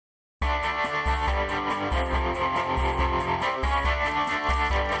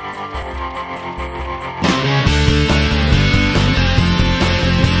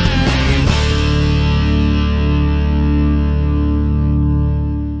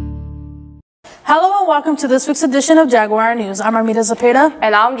welcome to this week's edition of Jaguar News. I'm Armida Zepeda.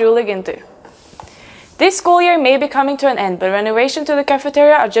 And I'm Julie Ginter. This school year may be coming to an end, but renovation to the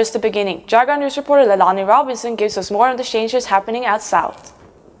cafeteria are just the beginning. Jaguar News reporter Leilani Robinson gives us more on the changes happening at South.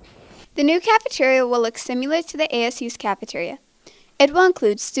 The new cafeteria will look similar to the ASU's cafeteria. It will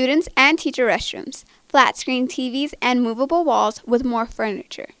include students and teacher restrooms, flat-screen TVs, and movable walls with more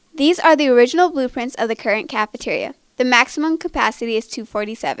furniture. These are the original blueprints of the current cafeteria. The maximum capacity is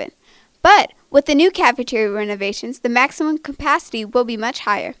 247. But with the new cafeteria renovations, the maximum capacity will be much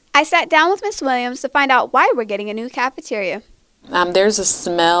higher. I sat down with Ms. Williams to find out why we're getting a new cafeteria. There's a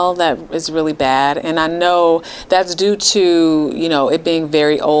smell that is really bad, and I know that's due to, it being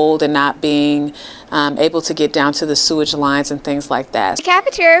very old and not being able to get down to the sewage lines and things like that. The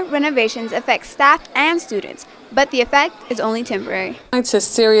cafeteria renovations affect staff and students, but the effect is only temporary. It's going to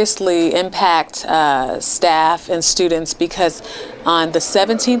seriously impact staff and students because on the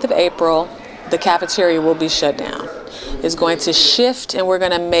 17th of April, the cafeteria will be shut down. It's going to shift, and we're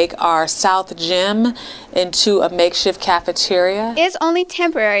going to make our South Gym into a makeshift cafeteria. It is only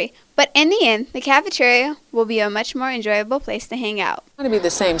temporary, but in the end, the cafeteria will be a much more enjoyable place to hang out. It's going to be the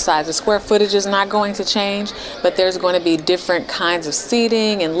same size. The square footage is not going to change, but there's going to be different kinds of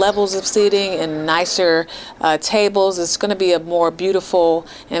seating and levels of seating and nicer tables. It's going to be a more beautiful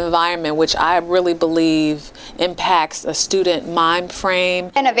environment, which I really believe impacts a student mind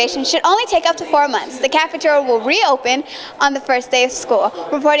frame. Renovation should only take up to 4 months. The cafeteria will reopen on the first day of school.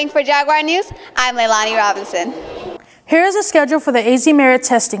 Reporting for Jaguar News, I'm Leilani Robinson. Here is a schedule for the AZ Merit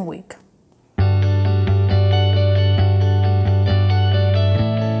Testing Week.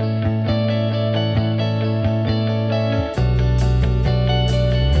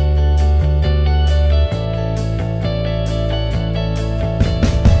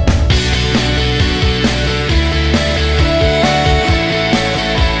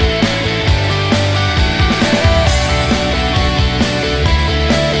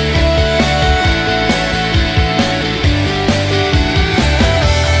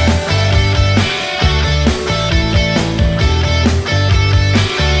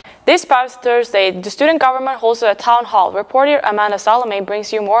 This past Thursday, the student government hosted a town hall. Reporter Amanda Salome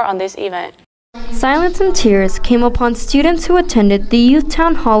brings you more on this event. Silence and tears came upon students who attended the Youth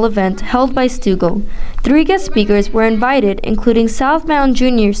Town Hall event held by Stugo. 3 guest speakers were invited, including South Mountain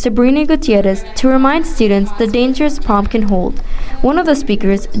Junior Sabrina Gutierrez, to remind students the dangers prom can hold. One of the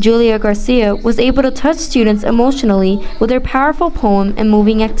speakers, Julia Garcia, was able to touch students emotionally with her powerful poem and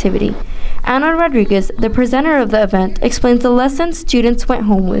moving activity. Ana Rodriguez, the presenter of the event, explains the lessons students went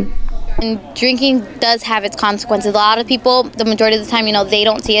home with. And drinking does have its consequences. A lot of people, the majority of the time, they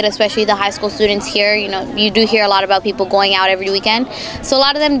don't see it, especially the high school students here. You do hear a lot about people going out every weekend. So a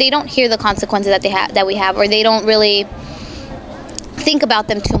lot of them, they don't hear the consequences that we have, or they don't really think about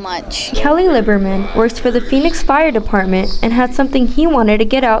them too much. Kelly Liberman works for the Phoenix Fire Department and had something he wanted to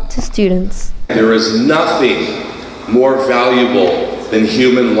get out to students. There is nothing more valuable than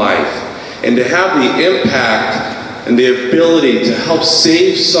human life. And to have the impact and the ability to help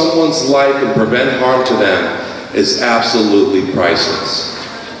save someone's life and prevent harm to them is absolutely priceless.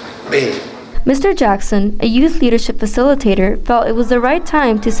 Man. Mr. Jackson, a youth leadership facilitator, felt it was the right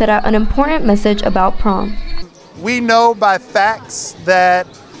time to set out an important message about prom. We know by facts that,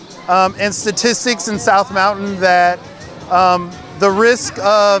 and statistics in South Mountain, that the risk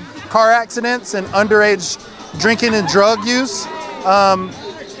of car accidents and underage drinking and drug use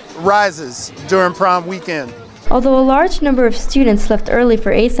rises during prom weekend. Although a large number of students left early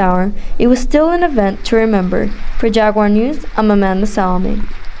for Ace Hour, it was still an event to remember. For Jaguar News, I'm Amanda Salome.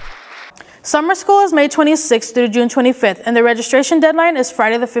 Summer school is May 26th through June 25th, and the registration deadline is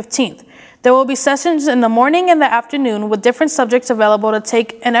Friday the 15th. There will be sessions in the morning and the afternoon with different subjects available to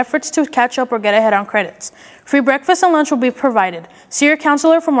take and efforts to catch up or get ahead on credits. Free breakfast and lunch will be provided. See your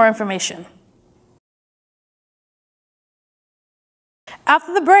counselor for more information.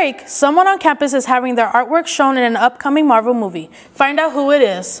 After the break, someone on campus is having their artwork shown in an upcoming Marvel movie. Find out who it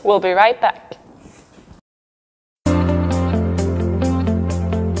is. We'll be right back.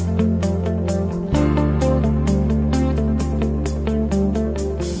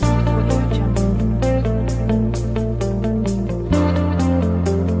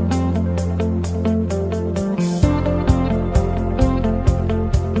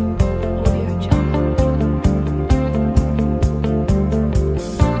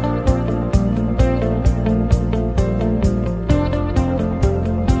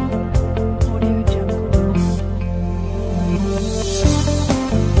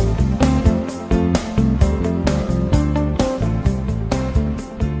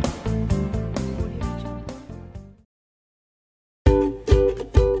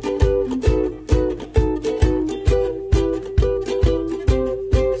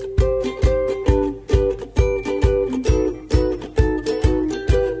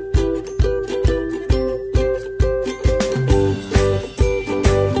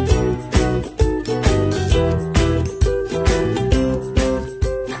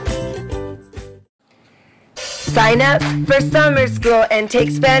 Sign up for summer school and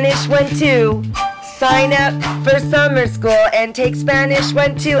take Spanish 1-2. Sign up for summer school and take Spanish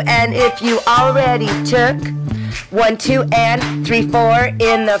 1-2. And if you already took 1, 2, and 3, 4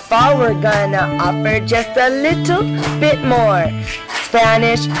 in the fall, we're gonna offer just a little bit more.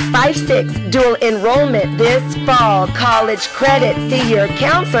 Spanish 5, 6 dual enrollment this fall. College credit. See your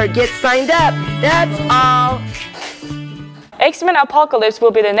counselor. Get signed up. That's all. X-Men Apocalypse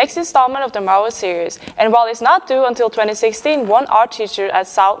will be the next installment of the Marvel series, and while it's not due until 2016, one art teacher at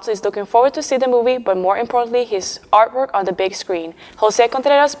South is looking forward to see the movie, but more importantly, his artwork on the big screen. Jose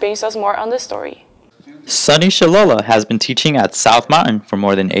Contreras brings us more on the story. Sonny Shalola has been teaching at South Mountain for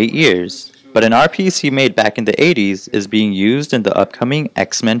more than 8 years, but an art piece he made back in the 80s is being used in the upcoming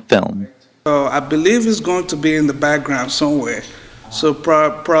X-Men film. I believe it's going to be in the background somewhere, so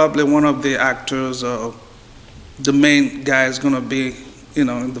probably one of the actors the main guy is going to be,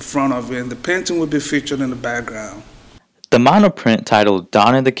 in the front of it, and the painting will be featured in the background. The monoprint titled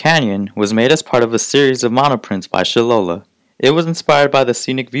Dawn in the Canyon was made as part of a series of monoprints by Shalola. It was inspired by the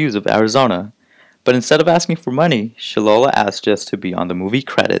scenic views of Arizona, but instead of asking for money, Shalola asked just to be on the movie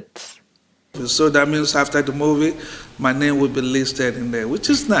credits. So that means after the movie, my name will be listed in there, which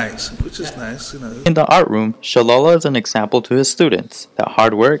is nice, In the art room, Shalola is an example to his students that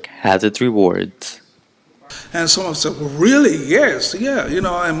hard work has its rewards. And some of them said, well, really? Yes, yeah,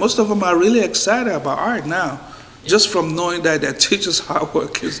 and most of them are really excited about art now, just from knowing that their teacher's hard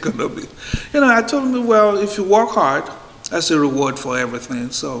work is going to be. I told them, well, if you work hard, that's a reward for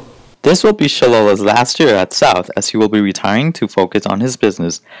everything, so. This will be Shalola's last year at South, as he will be retiring to focus on his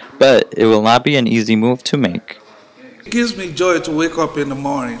business, but it will not be an easy move to make. It gives me joy to wake up in the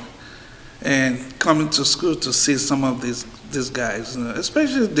morning and coming to school to see some of these guys,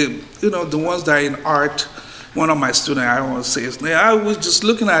 especially the ones that are in art. One of my students, I don't want to say his name, I was just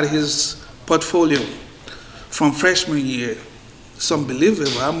looking at his portfolio from freshman year. It's unbelievable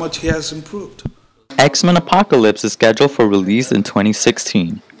how much he has improved. X-Men Apocalypse is scheduled for release in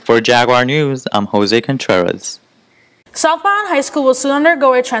 2016. For Jaguar News, I'm Jose Contreras. South Mountain High School will soon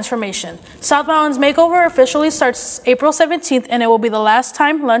undergo a transformation. South Mountain's makeover officially starts April 17th, and it will be the last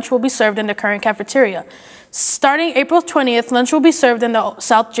time lunch will be served in the current cafeteria. Starting April 20th, lunch will be served in the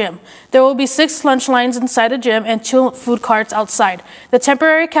South Gym. There will be 6 lunch lines inside the gym and 2 food carts outside. The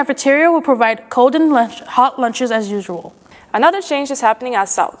temporary cafeteria will provide cold and hot lunches as usual. Another change is happening at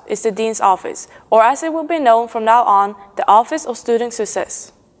South. It's the Dean's Office, or as it will be known from now on, the Office of Student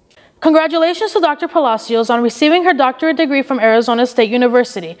Success. Congratulations to Dr. Palacios on receiving her doctorate degree from Arizona State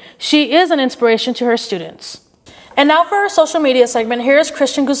University. She is an inspiration to her students. And now for our social media segment, here is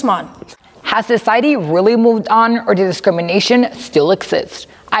Christian Guzman. Has society really moved on, or does discrimination still exist?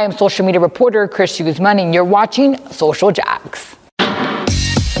 I am social media reporter Christian Guzman, and you're watching Social Jacks.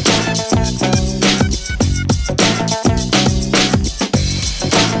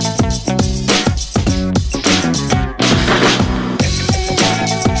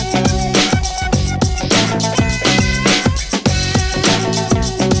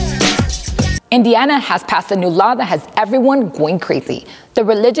 Indiana has passed a new law that has everyone going crazy. The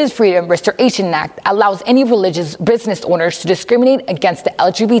Religious Freedom Restoration Act allows any religious business owners to discriminate against the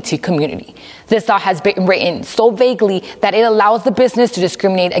LGBT community. This law has been written so vaguely that it allows the business to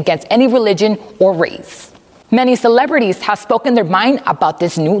discriminate against any religion or race. Many celebrities have spoken their mind about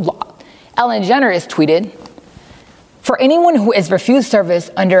this new law. Ellen DeGeneres tweeted, "For anyone who is refused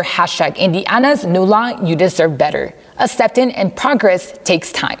service under #Indiana's new law, you deserve better. Acceptance and progress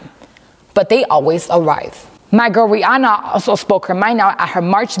takes time, but they always arrive." My girl Rihanna also spoke her mind out at her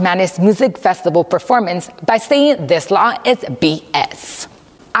March Madness Music Festival performance by saying this law is BS.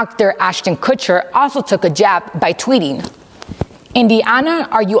 Actor Ashton Kutcher also took a jab by tweeting, "Indiana,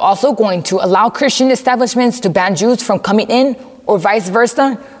 are you also going to allow Christian establishments to ban Jews from coming in, or vice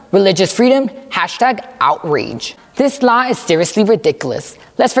versa? Religious freedom, #outrage. This law is seriously ridiculous.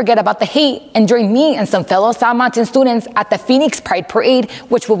 Let's forget about the hate and join me and some fellow South Mountain students at the Phoenix Pride Parade,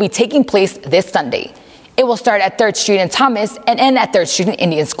 which will be taking place this Sunday. It will start at 3rd Street and Thomas and end at 3rd Street and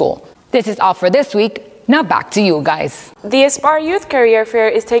Indian School. This is all for this week. Now back to you guys." The Aspire Youth Career Fair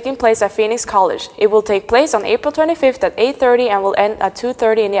is taking place at Phoenix College. It will take place on April 25th at 8:30 and will end at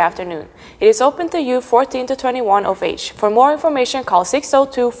 2:30 in the afternoon. It is open to youth 14 to 21 of age. For more information, call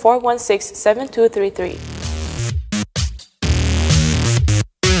 602-416-7233.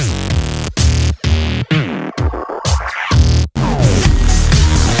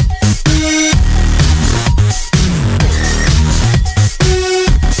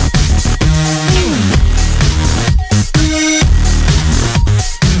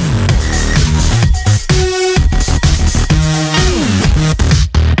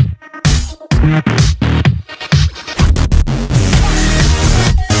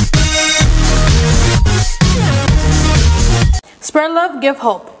 Give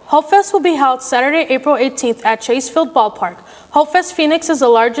Hope. Hope Fest will be held Saturday, April 18th at Chase Field Ballpark. Hope Fest Phoenix is the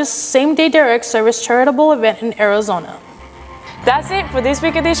largest same-day direct service charitable event in Arizona. That's it for this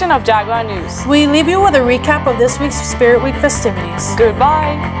week's edition of Jaguar News. We leave you with a recap of this week's Spirit Week festivities.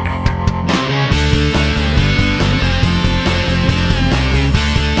 Goodbye.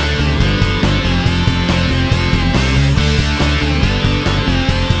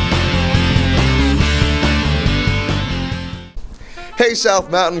 Hey South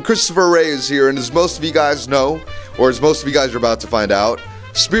Mountain, Christopher Reyes here, and as most of you guys know, or as most of you guys are about to find out,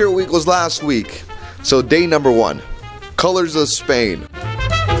 Spirit Week was last week. So day number 1, Colors of Spain.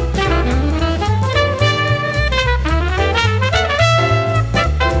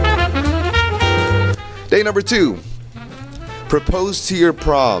 Day number 2, Propose to Your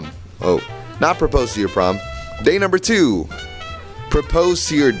Prom. Oh, not propose to your prom. Day number 2, Propose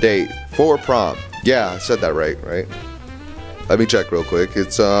to Your Date for prom. Yeah, I said that right? Let me check real quick.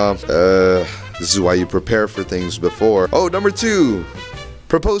 It's, this is why you prepare for things before. Oh, number 2,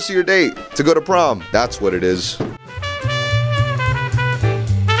 propose to your date to go to prom. That's what it is.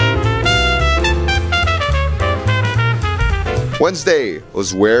 Wednesday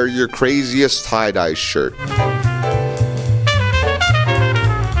was wear your craziest tie-dye shirt.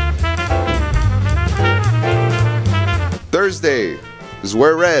 Thursday is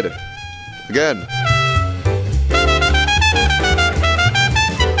wear red. Again.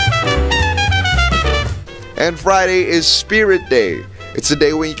 And Friday is Spirit Day. It's a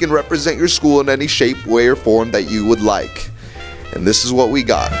day when you can represent your school in any shape, way, or form that you would like. And this is what we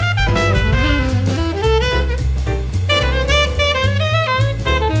got.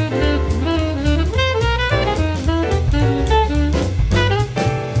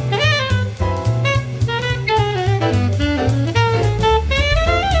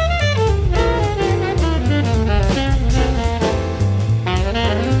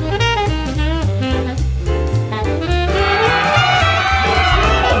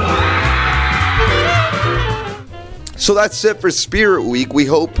 So that's it for Spirit Week. We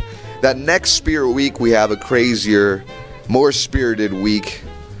hope that next Spirit Week we have a crazier, more spirited week.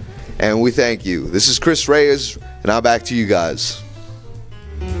 And we thank you. This is Chris Reyes, and now back to you guys.